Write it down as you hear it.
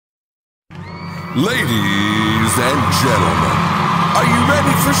Ladies and gentlemen, are you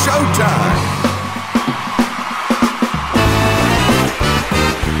ready for showtime?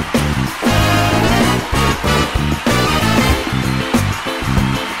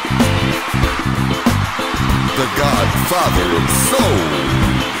 The godfather of soul,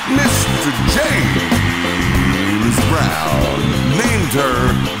 Mr. James Brown, named her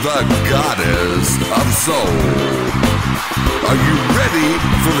the goddess of soul. Are you ready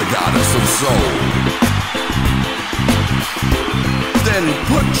for the goddess of soul? Then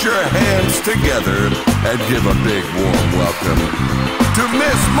put your hands together and give a big warm welcome to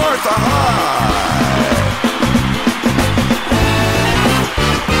Miss Martha High.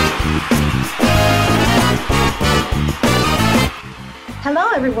 Hello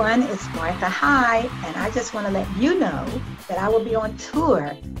everyone, it's Martha High, and I just want to let you know that I will be on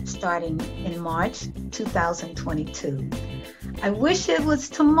tour starting in March 2022. I wish it was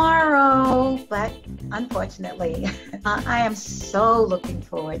tomorrow, but unfortunately, I am so looking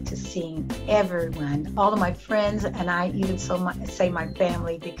forward to seeing everyone, all of my friends, and I even say my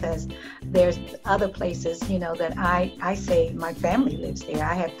family, because there's other places, that I say my family lives there.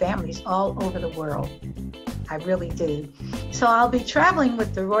 I have families all over the world. I really do. So I'll be traveling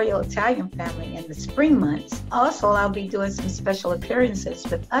with the Royal Italian family in the spring months. Also, I'll be doing some special appearances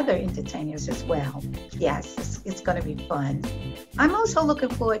with other entertainers as well. Yes, it's going to be fun. I'm also looking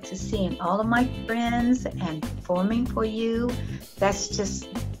forward to seeing all of my friends and performing for you.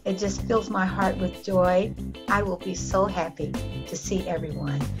 It just fills my heart with joy. I will be so happy to see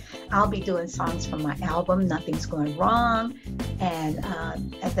everyone. I'll be doing songs from my album, Nothing's Going Wrong, and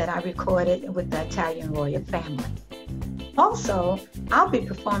that I recorded with the Italian royal family. Also, I'll be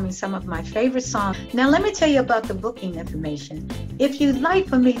performing some of my favorite songs. Now, let me tell you about the booking information. If you'd like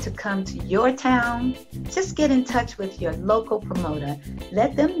for me to come to your town, just get in touch with your local promoter.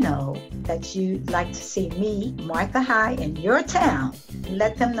 Let them know that you'd like to see me, Martha High, in your town.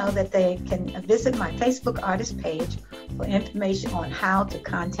 Let them know that they can visit my Facebook artist page for information on how to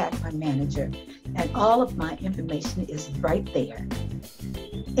contact my manager. And all of my information is right there.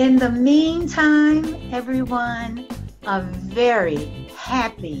 In the meantime, everyone, a very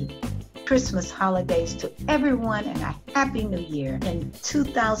happy Christmas holidays to everyone and a happy new year. In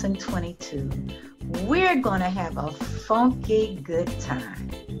 2022, we're gonna have a funky good time.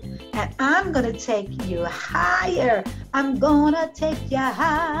 And I'm gonna take you higher. I'm gonna take you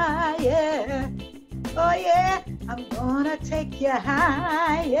higher. Oh yeah, I'm gonna take you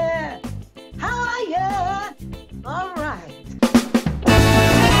higher, higher. All right.